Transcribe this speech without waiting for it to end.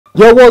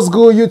Yo, what's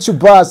good,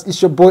 YouTubers?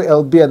 It's your boy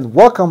LB and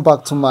welcome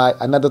back to my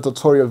another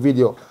tutorial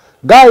video.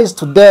 Guys,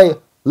 today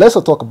let's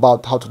talk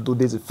about how to do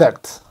this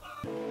effect.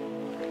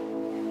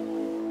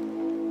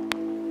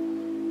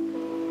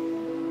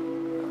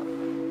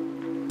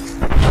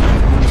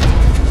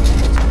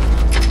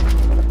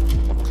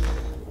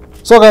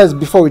 So guys,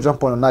 before we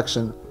jump on an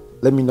action,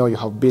 let me know you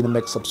have been,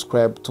 make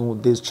subscribe to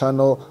this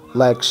channel,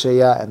 like,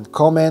 share and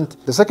comment.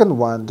 The second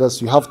one,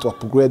 just you have to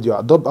upgrade your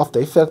Adobe After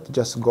Effects.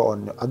 Just go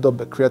on your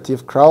Adobe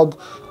Creative Cloud,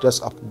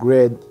 just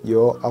upgrade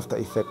your After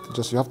Effects.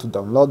 Just you have to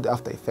download the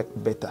After Effects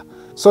beta.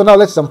 So now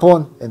let's jump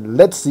on and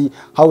let's see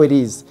how it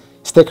is.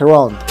 Stick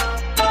around.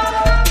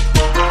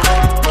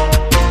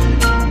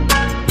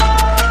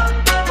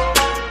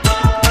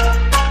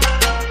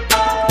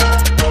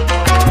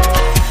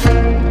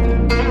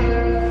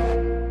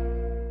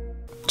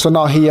 So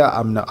now here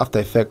I'm in After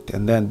Effects,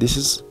 and then this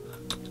is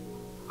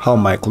how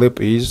my clip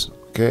is.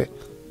 Okay,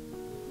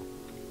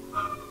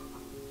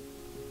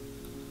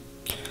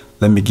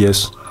 let me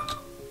guess,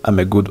 I'm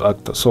a good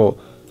actor. So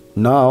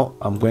now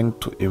I'm going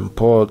to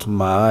import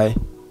my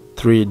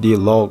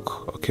 3D log,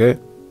 okay,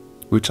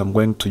 which I'm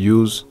going to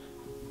use.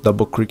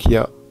 Double click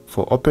here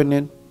for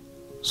opening,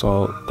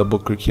 so double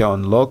click here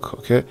on log.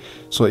 Okay,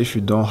 so if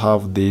you don't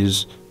have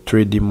this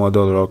 3D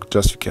model log,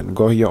 just you can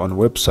go here on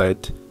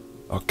website.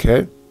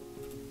 Okay,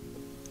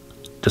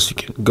 just you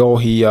can go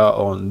here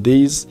on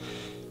this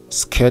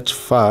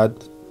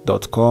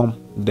sketchpad.com,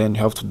 then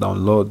you have to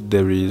download.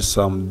 There is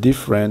some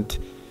different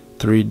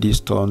 3D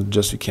stone.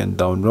 Just you can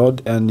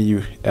download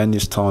any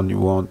stone you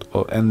want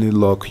or any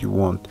log you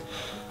want.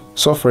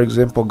 So for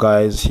example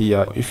guys,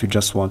 here if you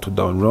just want to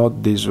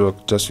download this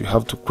work, just you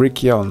have to click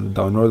here on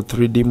download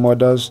 3D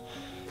models,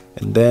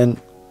 and then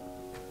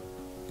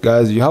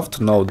guys you have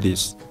to know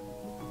this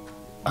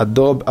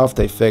Adobe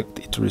After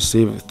Effects, it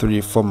receives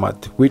 3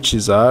 format, which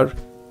is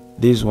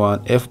this one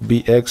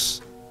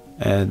FBX,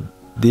 and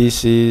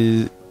this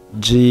is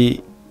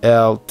GLTF,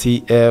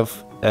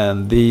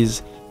 and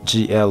this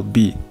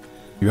GLB.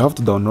 You have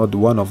to download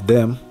one of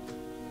them.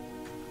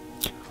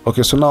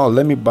 Okay, so now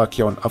let me back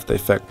here on After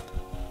Effects.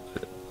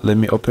 Let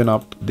me open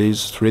up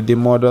these 3D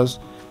models,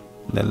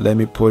 then let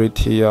me put it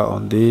here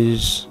on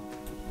this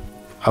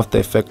After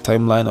Effects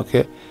timeline.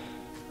 Okay,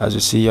 as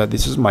you see here,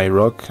 this is my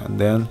rock, and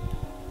then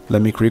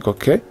let me click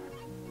OK.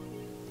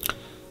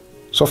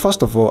 So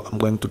first of all, I'm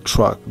going to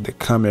track the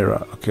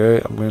camera. Okay,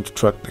 I'm going to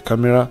track the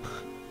camera,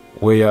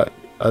 where,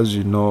 as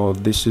you know,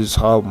 this is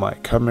how my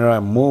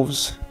camera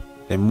moves.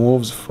 It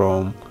moves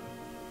from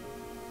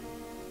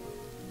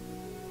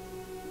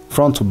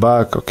front to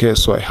back. Okay,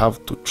 so I have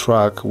to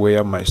track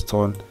where my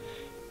stone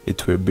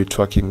it will be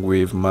tracking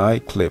with my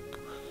clip.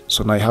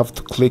 So now I have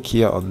to click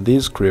here on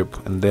this clip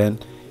and then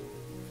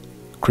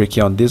click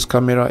here on this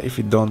camera. If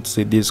you don't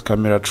see this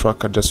camera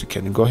tracker, just you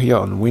can go here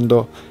on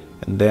window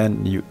and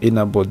then you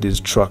enable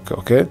this tracker.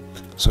 Okay,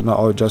 so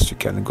now you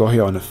can go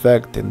here on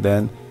effect and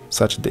then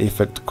search the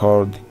effect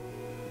called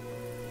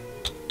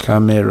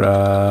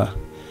camera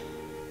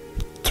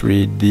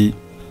 3D,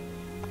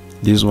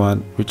 this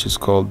one which is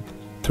called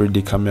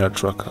 3D camera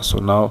tracker. So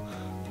now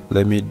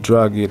let me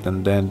drag it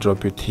and then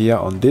drop it here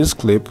on this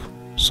clip.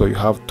 So you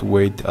have to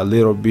wait a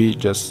little bit,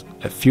 just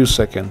a few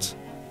seconds.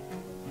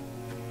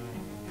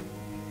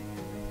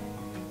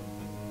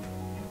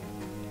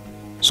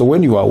 So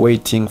when you are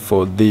waiting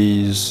for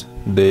these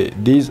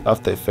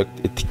After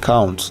Effects, it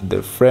counts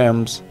the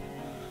frames,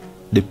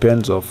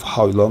 depends of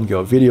how long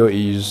your video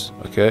is.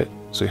 Okay,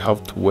 so you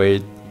have to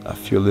wait a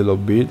few little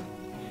bit.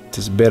 It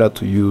is better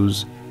to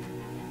use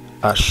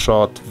a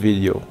short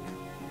video.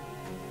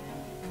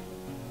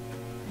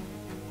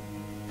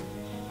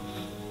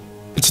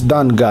 It's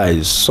done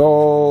guys.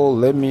 So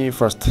let me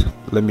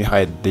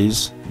hide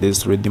these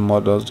 3D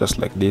models just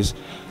like this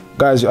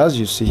guys. As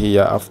you see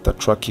here, after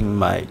tracking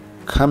my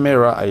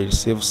camera, I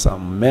received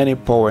some many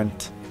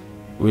point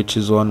which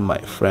is on my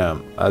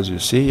frame. As you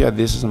see here,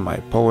 this is my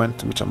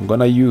point which I'm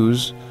gonna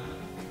use.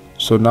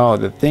 So now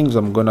the things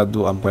I'm gonna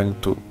do, I'm going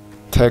to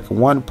take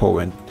one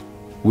point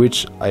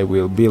which I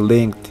will be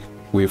linked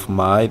with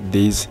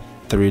these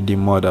 3D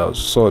models.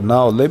 So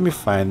now let me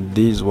find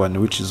this one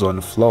which is on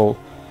flow,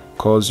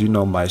 because you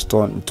know my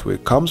stone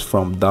it comes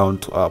from down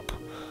to up.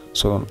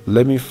 So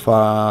let me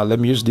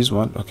use this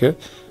one. Okay,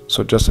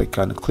 so just I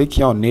can click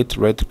here on it,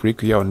 right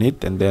click here on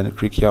it, and then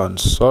click here on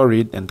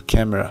solid and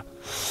camera.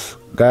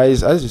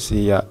 Guys, as you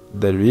see here,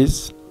 there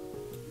is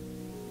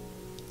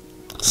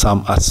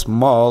some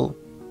small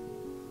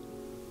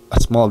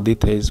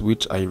details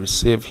which I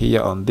receive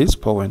here on this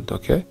point.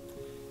 Okay,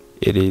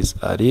 it is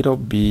a little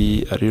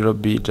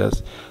bit,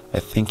 just I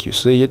think you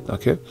see it.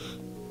 Okay,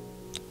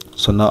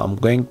 so now I'm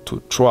going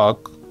to track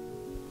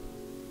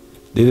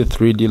the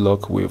 3D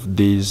log with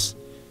this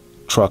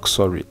track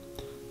solid.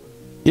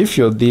 If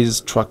your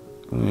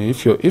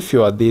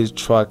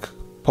track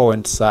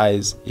point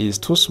size is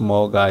too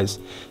small guys,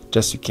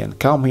 just you can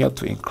come here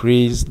to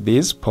increase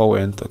this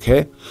point.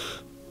 Okay,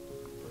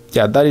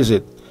 yeah, that is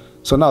it.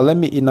 So now let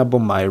me enable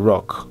my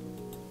rock.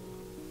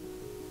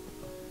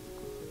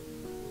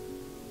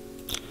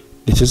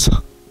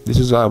 This This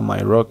is how my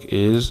rock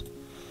is.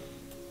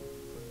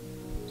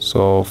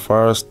 So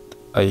first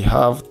I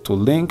have to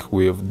link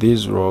with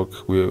this rock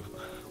with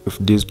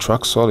this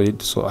track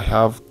solid. So I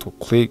have to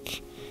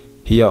click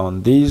here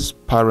on this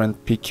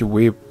parent picky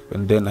whip,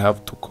 and then I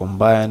have to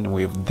combine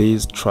with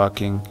this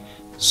tracking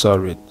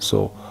solid.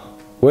 So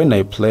when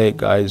I play,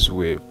 guys,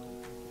 with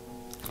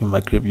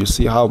my grip, you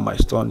see how my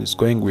stone is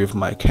going with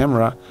my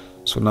camera.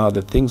 So now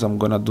the things I'm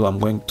gonna do, I'm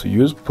going to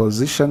use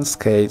position,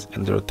 scale,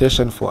 and the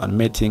rotation for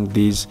animating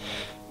this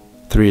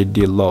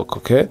 3D lock.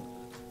 Okay,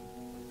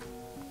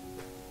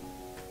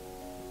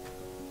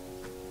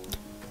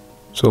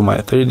 so my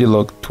 3D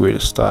lock will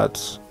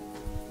start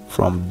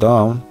from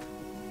down.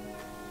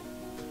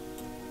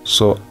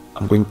 So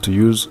I'm going to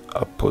use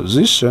a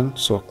position.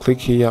 So click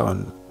here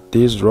on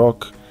this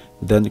rock,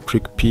 then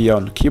click P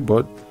on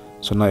keyboard.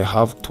 So now I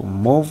have to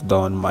move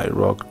down my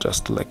rock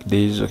just like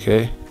this.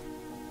 Okay,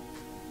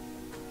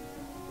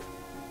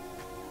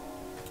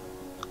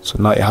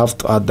 so now I have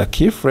to add the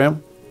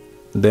keyframe.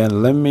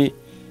 Then let me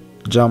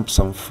jump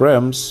some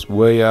frames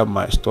where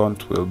my stone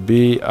will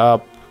be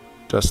up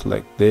just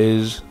like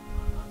this.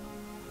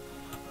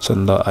 So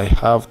now I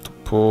have to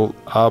pull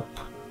up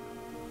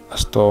a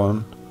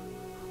stone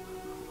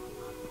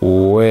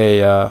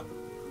where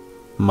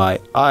my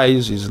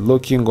eyes is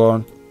looking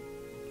on.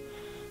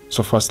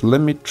 So first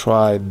let me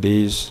try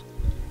this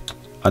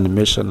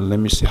animation. Let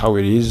me see how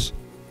it is.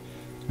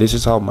 This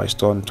is how my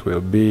stone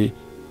will be.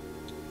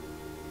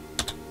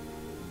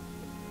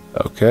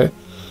 Okay,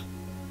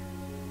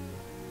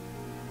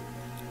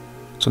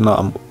 so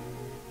now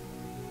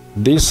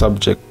this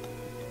subject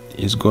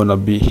is gonna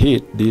be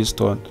hit this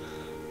stone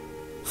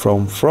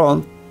from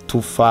front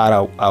to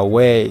far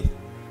away.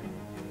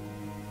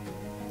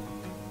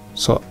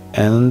 So,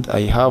 and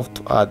I have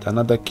to add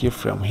another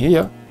keyframe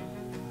here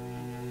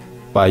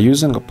by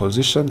using a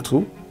position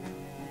tool.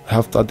 I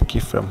have to add the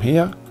keyframe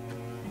here,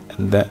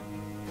 and then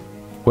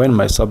when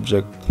my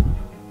subject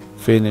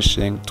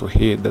finishing to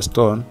hit the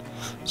stone,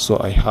 so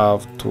I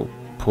have to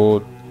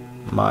put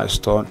my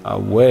stone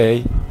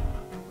away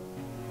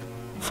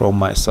from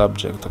my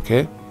subject.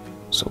 Okay,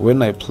 so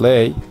when I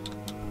play,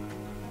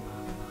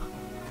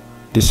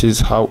 this is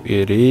how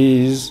it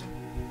is.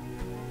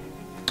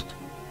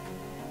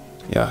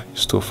 Yeah,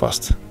 it's too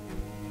fast.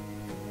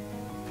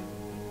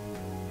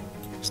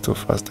 It's too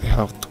fast. I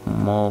have to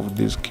move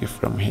this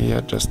keyframe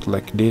here just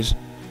like this.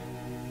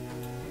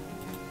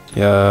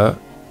 Yeah,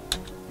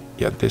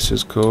 this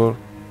is cool.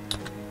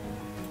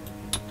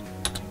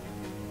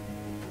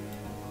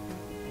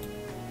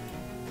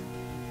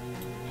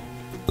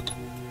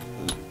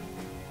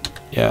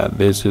 Yeah,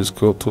 this is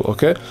cool too.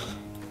 Okay,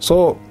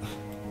 so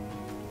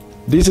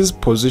this is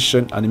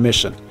position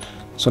animation.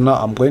 So now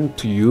I'm going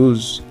to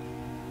use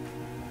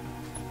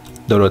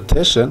the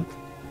rotation.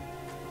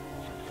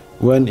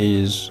 When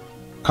it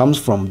comes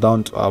from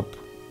down to up,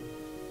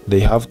 they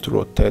have to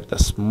rotate a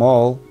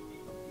small.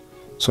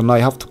 So now I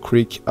have to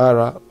click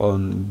R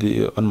on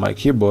my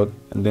keyboard,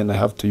 and then I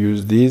have to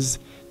use this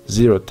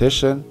Z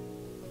rotation.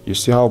 You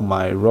see how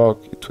my rock,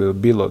 it will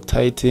be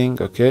rotating.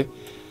 Okay,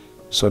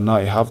 so now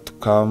I have to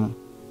come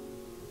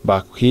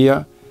back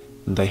here,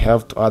 and I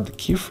have to add the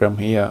keyframe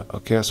here.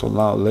 Okay, so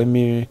now let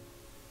me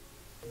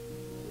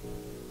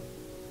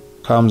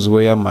comes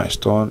where my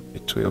stone,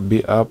 it will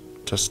be up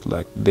just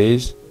like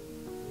this.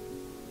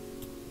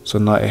 So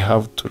now I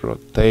have to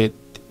rotate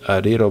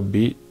a little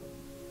bit.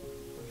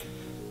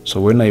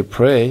 So when I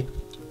pray,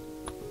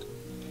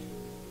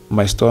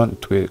 my stone,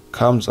 it will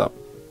comes up.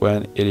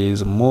 When it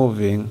is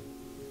moving,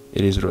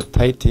 it is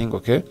rotating.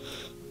 Okay,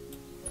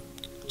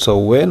 so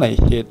when I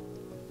hit,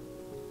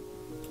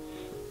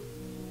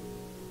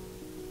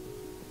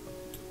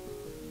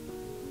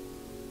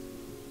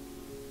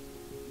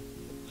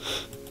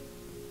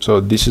 so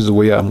this is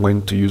where I'm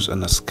going to use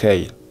a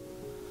scale,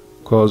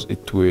 because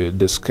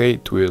the scale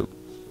will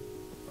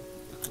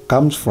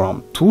comes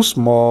from too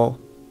small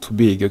to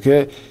big.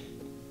 Okay,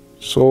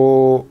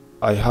 so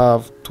I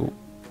have to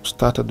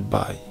start it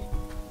by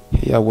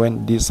here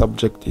when this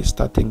subject is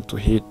starting to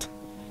hit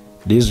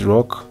this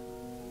rock.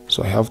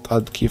 So I have to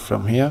add key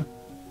from here.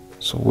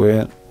 So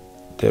when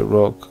the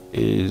rock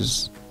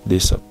is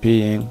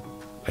disappearing,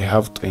 I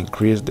have to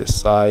increase the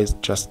size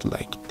just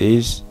like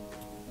this.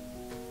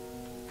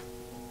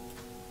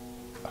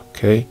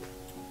 Okay,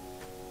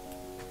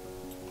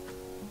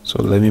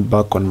 so let me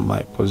back on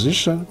my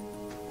position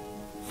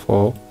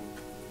for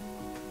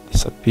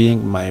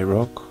disappearing my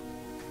rock.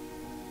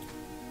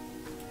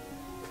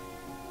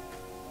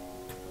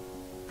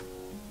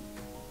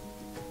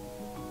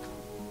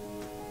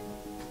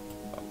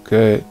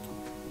 Okay,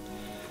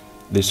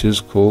 this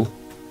is cool.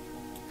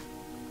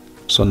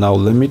 So now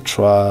let me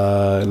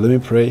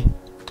pray,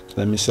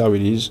 let me see how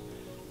it is.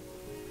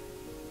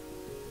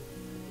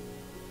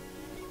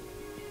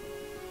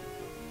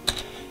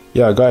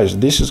 Yeah guys,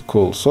 this is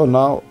cool. So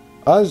now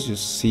as you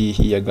see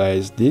here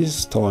guys, this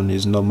stone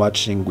is not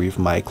matching with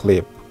my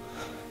clip.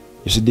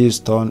 You see this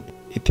stone,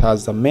 it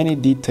has many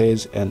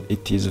details and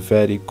it is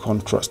very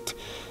contrast.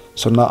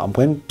 So now I'm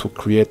going to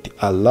create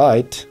a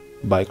light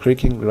by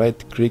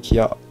right click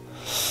here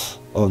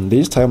on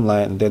this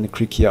timeline, then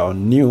click here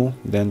on new,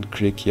 then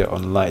click here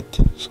on light.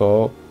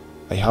 So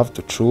I have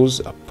to choose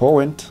a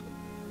point,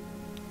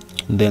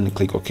 then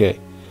click OK.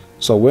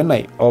 So when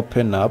I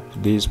open up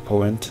this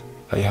point,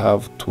 I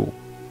have to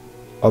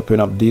open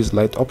up this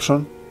light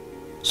option,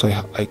 so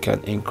I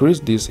can increase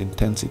this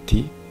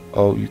intensity,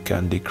 or you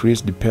can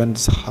decrease,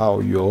 depends how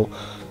your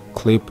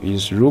clip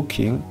is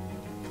looking.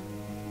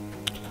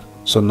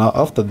 So now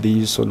after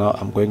this, so now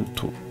I'm going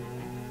to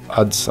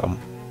add some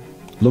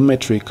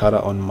lumetri color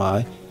on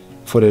my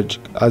footage.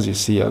 As you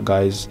see here,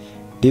 guys,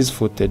 this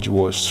footage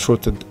was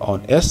shot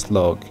on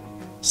S-Log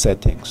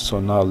settings. So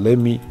now let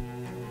me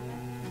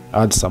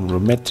add some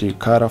lumetri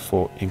color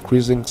for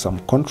increasing some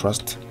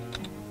contrast.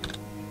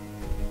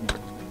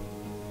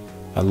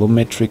 A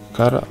lumetri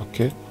color,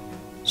 okay.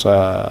 So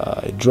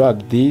I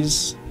drag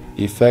this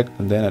effect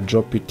and then I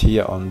drop it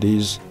here on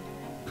this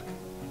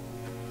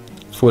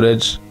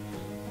footage.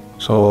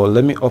 So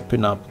let me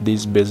open up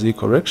this basic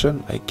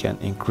correction. I can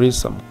increase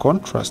some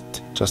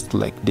contrast just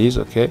like this,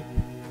 okay.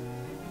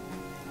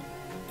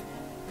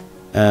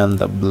 And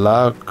the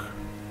black.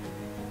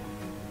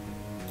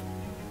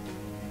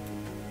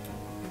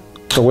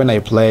 So when I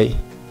play,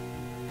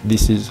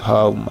 this is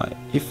how my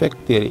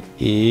effect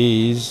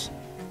is.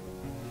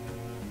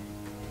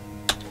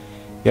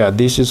 Yeah,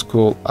 this is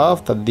cool.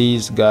 After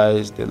these,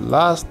 guys, the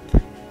last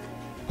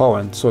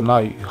point, so now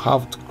you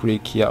have to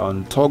click here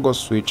on toggle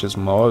switches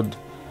mode.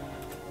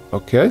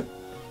 Okay,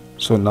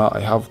 so now I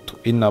have to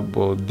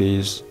enable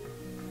this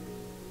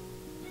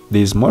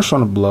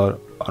motion blur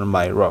on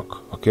my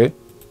rock. Okay,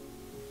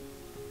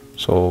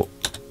 so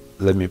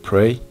let me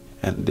pray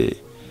and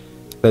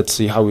let's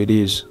see how it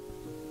is.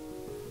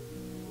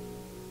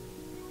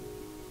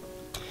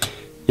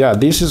 Yeah,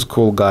 this is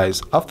cool,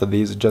 guys. After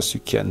this, just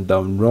you can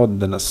download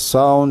then a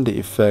sound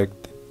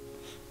effect,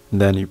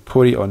 then you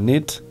put it on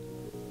it.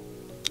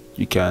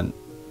 You can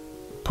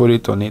put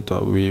it on it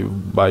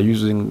by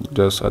using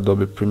just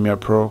Adobe Premiere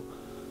Pro.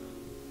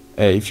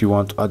 If you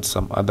want to add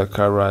some other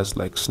colors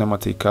like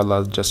cinematic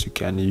colors, just you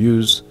can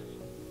use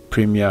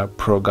Premiere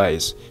Pro,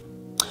 guys.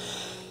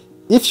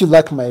 If you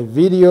like my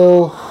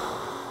video,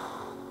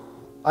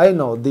 I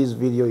know this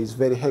video is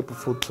very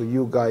helpful to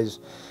you guys.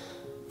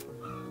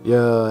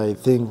 Yeah, I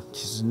think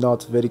it's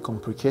not very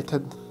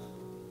complicated,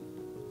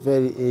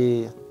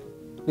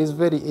 it's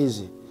very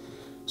easy.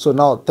 So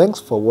now, thanks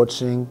for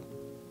watching.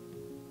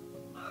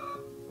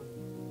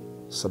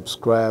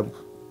 Subscribe,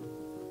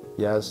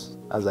 yes,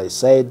 as I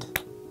said.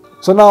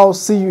 So now,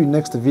 see you in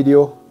next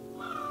video,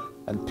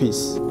 and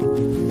peace.